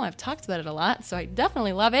know I've talked about it a lot, so I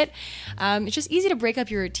definitely love it. It's just easy to break up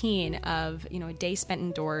your routine of, a day spent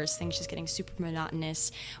indoors, things just getting super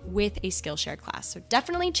monotonous with a Skillshare class. So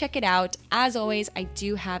definitely check it out. As always, I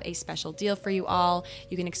do have a special deal for you all.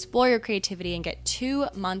 You can explore your creativity and get 2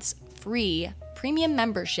 months free premium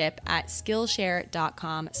membership at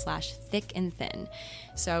Skillshare.com/thickandthin.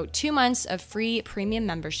 So 2 months of free premium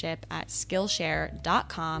membership at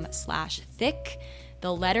Skillshare.com/thick,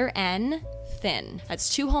 the letter N, thin. That's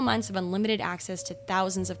 2 whole months of unlimited access to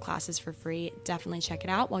thousands of classes for free. Definitely check it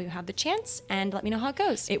out while you have the chance and let me know how it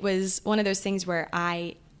goes. It was one of those things where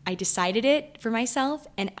I decided it for myself,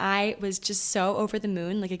 and I was just so over the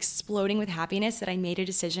moon, like exploding with happiness, that I made a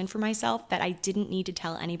decision for myself that I didn't need to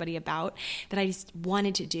tell anybody about, that I just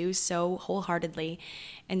wanted to do so wholeheartedly.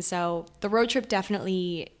 And so the road trip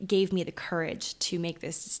definitely gave me the courage to make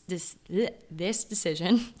this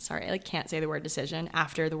decision. Sorry, I can't say the word decision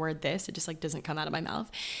after the word this. It just doesn't come out of my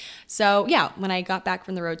mouth. So yeah, when I got back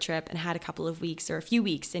from the road trip and had a couple of weeks or a few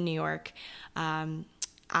weeks in New York,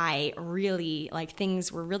 I really, things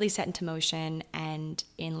were really set into motion, and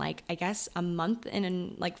in I guess a month and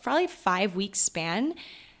in probably 5 weeks span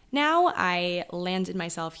now, I landed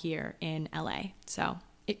myself here in LA. So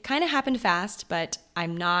it kind of happened fast, but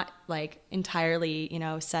I'm not entirely,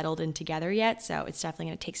 settled and together yet. So it's definitely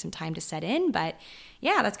going to take some time to set in, but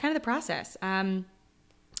yeah, that's kind of the process. Okay, I'm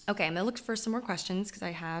going to look for some more questions because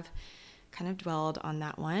I have kind of dwelled on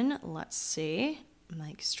that one. Let's see.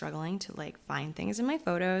 I'm struggling to find things in my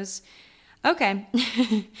photos. Okay.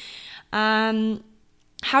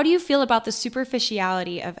 How do you feel about the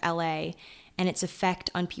superficiality of LA and its effect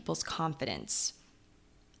on people's confidence?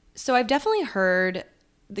 So I've definitely heard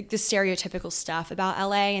the stereotypical stuff about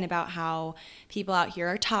LA and about how people out here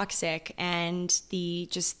are toxic, and the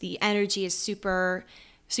energy is super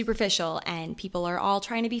superficial, and people are all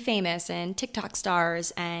trying to be famous and TikTok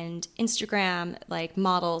stars and Instagram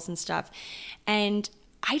models and stuff. And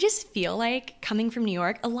I just feel like, coming from New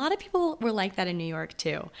York, a lot of people were like that in New York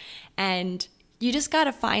too. And you just got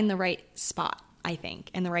to find the right spot, I think,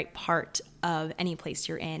 and the right part of any place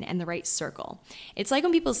you're in, and the right circle. It's like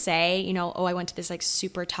when people say, oh, I went to this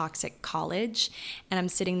super toxic college, and I'm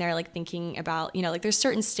sitting there thinking about, there's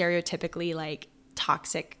certain stereotypically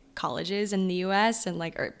toxic colleges in the US, and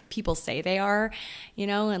or people say they are,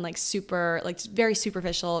 and super very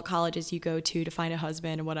superficial colleges you go to find a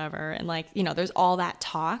husband and whatever, and there's all that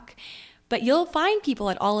talk. But you'll find people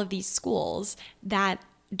at all of these schools that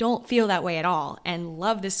don't feel that way at all and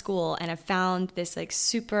love this school and have found this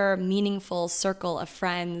super meaningful circle of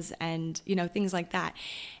friends and things like that.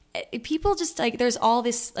 People just there's all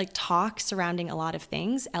this talk surrounding a lot of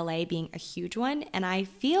things, LA being a huge one. And I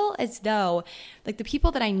feel as though the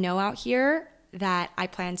people that I know out here that I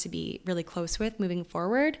plan to be really close with moving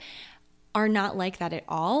forward, are not like that at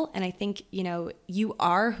all. And I think, you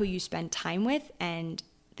are who you spend time with and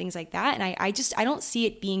things like that. And I don't see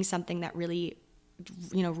it being something that really,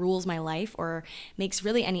 rules my life or makes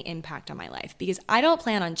really any impact on my life, because I don't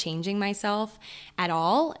plan on changing myself at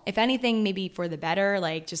all. If anything, maybe for the better,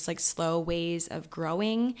 like just like slow ways of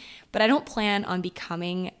growing. But I don't plan on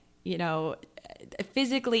becoming,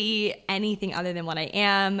 physically anything other than what I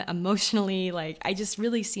am emotionally. Like, I just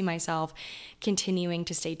really see myself continuing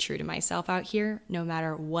to stay true to myself out here, no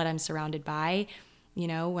matter what I'm surrounded by,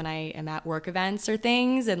 when I am at work events or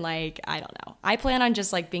things. And like, I don't know, I plan on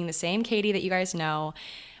just like being the same Katie that you guys know,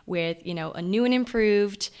 with, a new and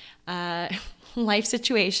improved life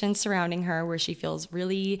situation surrounding her, where she feels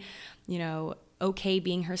really, okay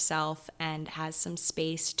being herself and has some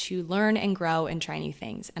space to learn and grow and try new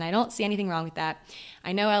things. And I don't see anything wrong with that.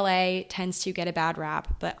 I know LA tends to get a bad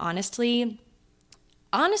rap, but honestly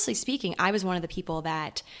speaking, I was one of the people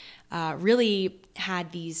that really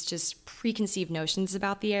had these just preconceived notions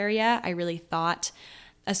about the area. I really thought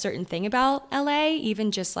a certain thing about LA,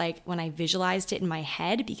 even just like when I visualized it in my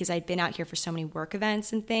head, because I'd been out here for so many work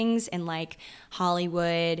events and things in like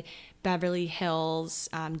Hollywood, Beverly Hills,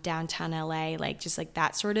 downtown LA, like just like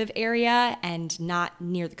that sort of area, and not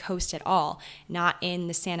near the coast at all, not in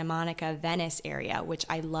the Santa Monica, Venice area, which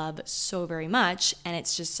I love so very much. And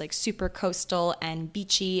it's just like super coastal and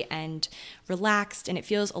beachy and relaxed, and it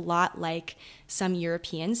feels a lot like some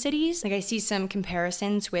European cities. Like, I see some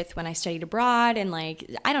comparisons with when I studied abroad, and like,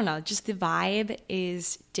 I don't know, just the vibe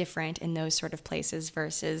is different in those sort of places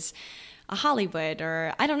versus a Hollywood,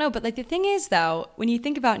 or I don't know. But like, the thing is though, when you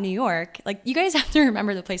think about New York, like, you guys have to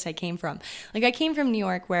remember the place I came from. Like, I came from New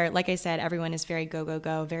York, where, like I said, everyone is very go, go,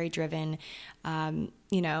 go, very driven, and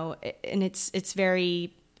it's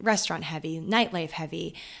very restaurant heavy, nightlife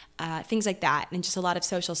heavy, things like that, and just a lot of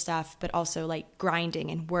social stuff, but also like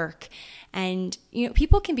grinding and work. And,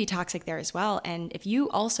 people can be toxic there as well. And if you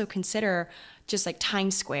also consider just like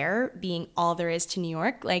Times Square being all there is to New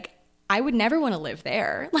York, like, I would never want to live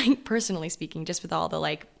there, like, personally speaking, just with all the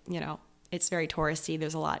like, it's very touristy.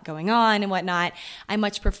 There's a lot going on and whatnot. I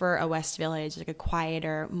much prefer a West Village, like a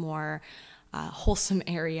quieter, more wholesome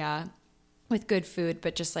area with good food,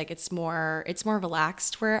 but just like it's more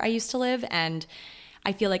relaxed where I used to live. And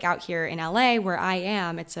I feel like out here in LA where I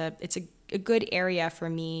am, it's a good area for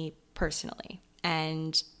me personally.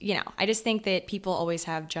 And, I just think that people always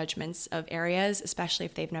have judgments of areas, especially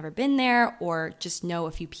if they've never been there or just know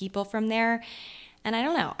a few people from there. And I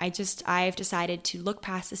don't know, I've decided to look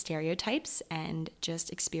past the stereotypes and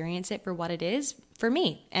just experience it for what it is for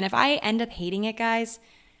me. And if I end up hating it, guys,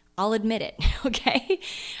 I'll admit it, okay?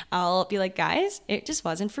 I'll be like, guys, it just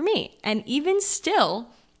wasn't for me. And even still,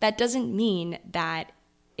 that doesn't mean that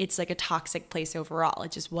it's like a toxic place overall.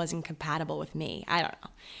 It just wasn't compatible with me. I don't know.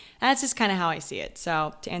 That's just kind of how I see it.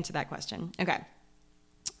 So to answer that question. Okay.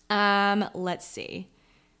 Let's see.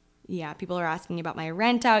 Yeah, people are asking about my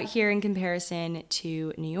rent out here in comparison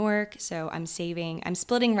to New York. So I'm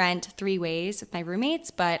splitting rent 3 ways with my roommates,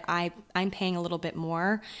 but I'm paying a little bit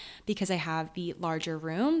more because I have the larger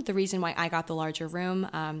room. The reason why I got the larger room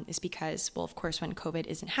is because, well, of course, when COVID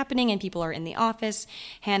isn't happening and people are in the office,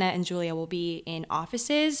 Hannah and Julia will be in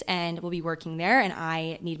offices and will be working there, and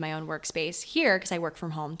I need my own workspace here because I work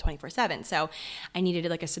from home 24/7. So I needed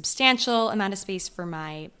like a substantial amount of space for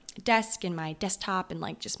my desk and my desktop and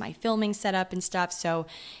like just my filming setup and stuff. So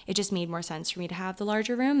it just made more sense for me to have the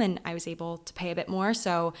larger room, and I was able to pay a bit more.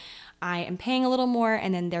 So I am paying a little more,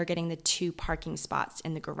 and then they're getting the 2 parking spots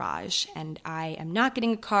in the garage. And I am not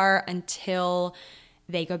getting a car until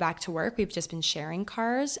they go back to work. We've just been sharing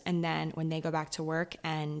cars. And then when they go back to work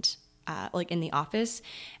and like in the office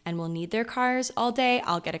and will need their cars all day,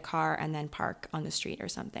 I'll get a car and then park on the street or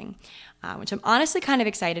something, which I'm honestly kind of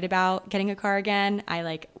excited about, getting a car again.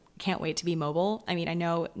 I can't wait to be mobile. I mean, I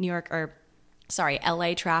know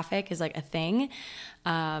LA traffic is like a thing.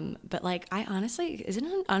 But like, I honestly, is it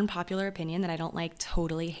an unpopular opinion that I don't like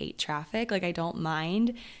totally hate traffic? Like, I don't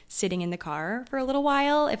mind sitting in the car for a little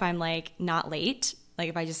while if I'm like not late. Like,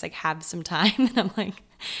 if I just like have some time and I'm like,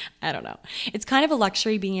 I don't know. It's kind of a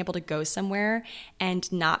luxury being able to go somewhere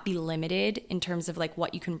and not be limited in terms of like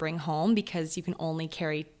what you can bring home, because you can only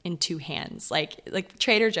carry in 2 hands. Like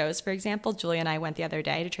Trader Joe's, for example. Julia and I went the other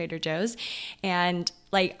day to Trader Joe's, and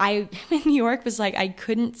like I in New York was like, I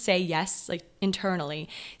couldn't say yes, like internally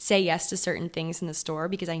say yes to certain things in the store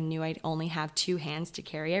because I knew I'd only have 2 hands to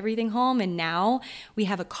carry everything home. And now we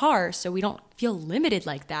have a car, so we don't feel limited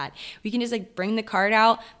like that. We can just like bring the cart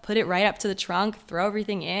out, put it right up to the trunk, throw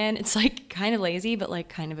everything in. It's like kind of lazy, but like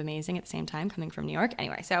kind of amazing at the same time coming from New York.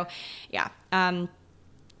 Anyway, so yeah.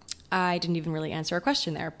 I didn't even really answer a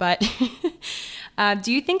question there, but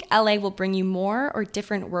do you think LA will bring you more or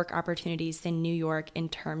different work opportunities than New York in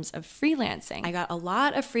terms of freelancing? I got a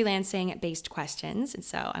lot of freelancing based questions, and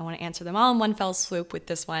so I want to answer them all in one fell swoop with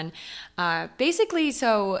this one. Basically,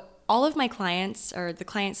 so all of my clients, or the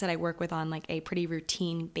clients that I work with on like a pretty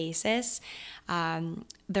routine basis,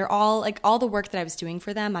 they're all like, all the work that I was doing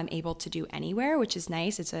for them, I'm able to do anywhere, which is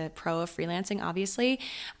nice. It's a pro of freelancing, obviously.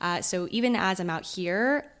 So even as I'm out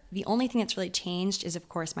here, the only thing that's really changed is, of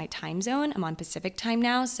course, my time zone. I'm on Pacific time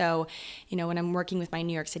now. So, when I'm working with my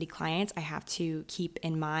New York City clients, I have to keep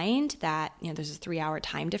in mind that, there's a 3-hour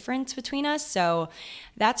time difference between us. So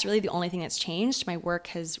that's really the only thing that's changed. My work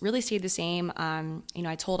has really stayed the same.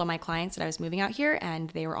 I told all my clients that I was moving out here, and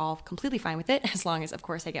they were all completely fine with it, as long as, of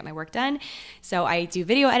course, I get my work done. So I do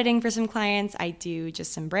video editing for some clients. I do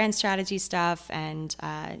just some brand strategy stuff and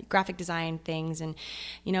graphic design things. And,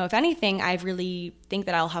 if anything, I really think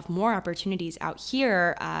that I'll have more opportunities out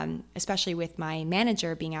here, especially with my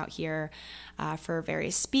manager being out here for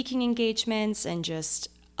various speaking engagements and just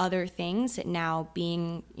other things. That now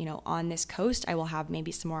being, on this coast, I will have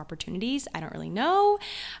maybe some more opportunities. I don't really know.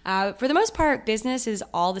 For the most part, business is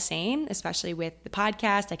all the same, especially with the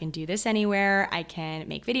podcast. I can do this anywhere. I can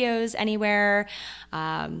make videos anywhere.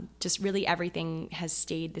 Just really everything has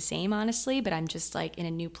stayed the same, honestly, but I'm just like in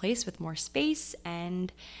a new place with more space,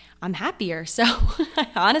 and I'm happier. So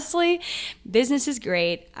honestly, business is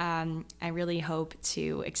great. I really hope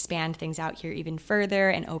to expand things out here even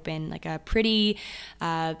further and open like a pretty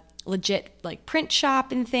legit like print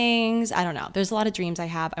shop and things. I don't know. There's a lot of dreams I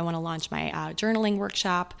have. I want to launch my journaling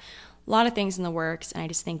workshop. A lot of things in the works, and I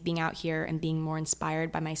just think being out here and being more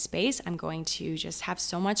inspired by my space, I'm going to just have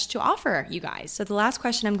so much to offer you guys. So the last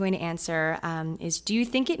question I'm going to answer is, do you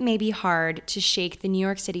think it may be hard to shake the New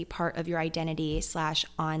York City part of your identity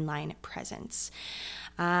 / online presence?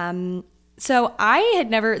 So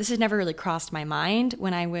this had never really crossed my mind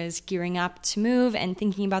when I was gearing up to move and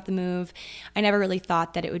thinking about the move. I never really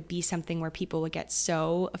thought that it would be something where people would get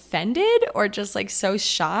so offended or just like so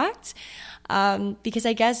shocked. Because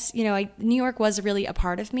I guess, New York was really a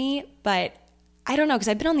part of me, but I don't know, because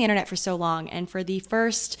I've been on the internet for so long, and for the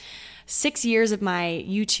first 6 years of my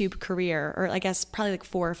YouTube career, or I guess probably like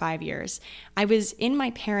 4 or 5 years, I was in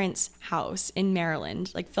my parents' house in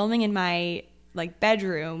Maryland, like filming in my like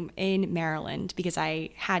bedroom in Maryland, because I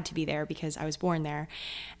had to be there because I was born there.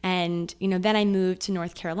 And, then I moved to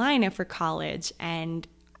North Carolina for college, and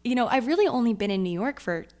I've really only been in New York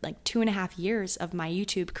for like 2.5 years of my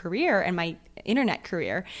YouTube career and my internet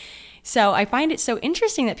career. So I find it so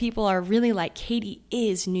interesting that people are really like, Katie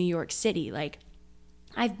is New York City. Like,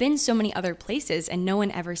 I've been so many other places, and no one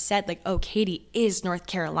ever said like, oh, Katie is North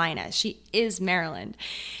Carolina. She is Maryland.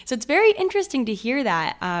 So it's very interesting to hear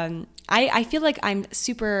that. I feel like I'm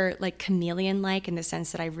super like chameleon-like in the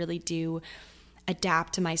sense that I really do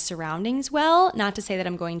adapt to my surroundings well. Not to say that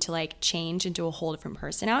I'm going to like change into a whole different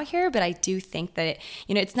person out here, but I do think that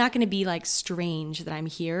it's not going to be like strange that I'm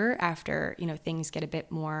here after, things get a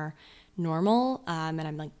bit more normal, and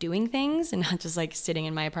I'm like doing things and not just like sitting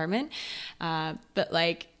in my apartment. But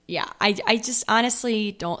like, yeah, I just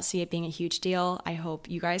honestly don't see it being a huge deal. I hope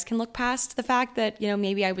you guys can look past the fact that,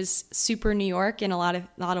 maybe I was super New York in a lot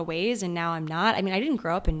of ways, and now I'm not. I mean, I didn't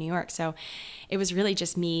grow up in New York, so it was really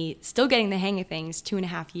just me still getting the hang of things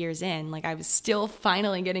 2.5 years in. Like, I was still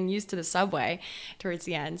finally getting used to the subway towards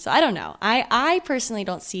the end. So I don't know. I personally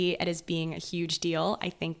don't see it as being a huge deal. I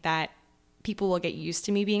think that people will get used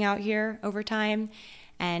to me being out here over time.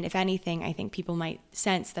 And if anything, I think people might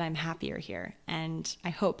sense that I'm happier here. And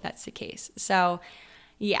I hope that's the case. So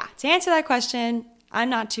yeah, to answer that question, I'm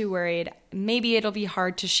not too worried. Maybe it'll be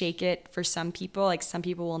hard to shake it for some people. Like, some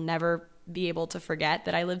people will never be able to forget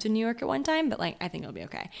that I lived in New York at one time, but like, I think it'll be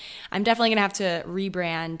okay. I'm definitely gonna have to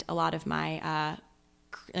rebrand a lot of my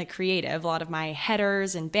creative, a lot of my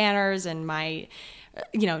headers and banners, and my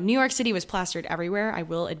New York City was plastered everywhere. I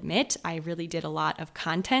will admit, I really did a lot of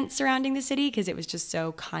content surrounding the city because it was just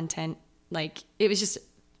so content, like it was just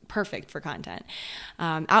perfect for content.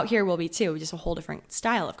 Out here will be too, just a whole different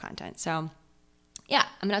style of content. So yeah,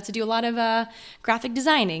 I'm gonna have to do a lot of graphic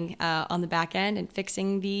designing on the back end and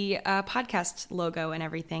fixing the podcast logo and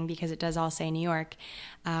everything, because it does all say New York.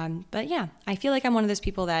 But yeah, I feel like I'm one of those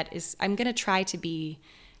people that I'm gonna try to be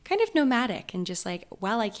kind of nomadic and just like,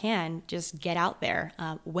 while I can, just get out there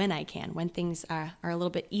when I can, when things are a little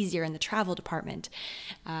bit easier in the travel department.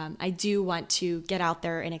 I do want to get out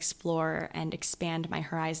there and explore and expand my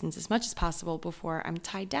horizons as much as possible before I'm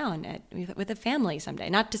tied down with a family someday.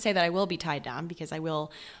 Not to say that I will be tied down, because I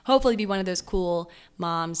will hopefully be one of those cool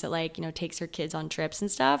moms that like, takes her kids on trips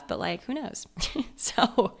and stuff, but like, who knows?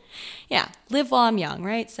 So yeah, live while I'm young,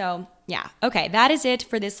 right? So yeah. Okay. That is it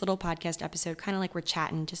for this little podcast episode. Kind of like we're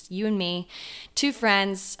chatting, just you and me, two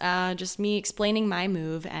friends, just me explaining my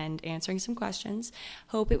move and answering some questions.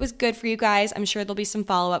 Hope it was good for you guys. I'm sure there'll be some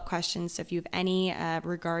follow-up questions. So if you have any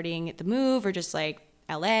regarding the move or just like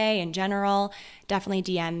LA in general, definitely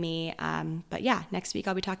DM me. But yeah, next week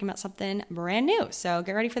I'll be talking about something brand new. So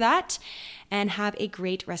get ready for that and have a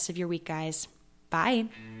great rest of your week, guys. Bye.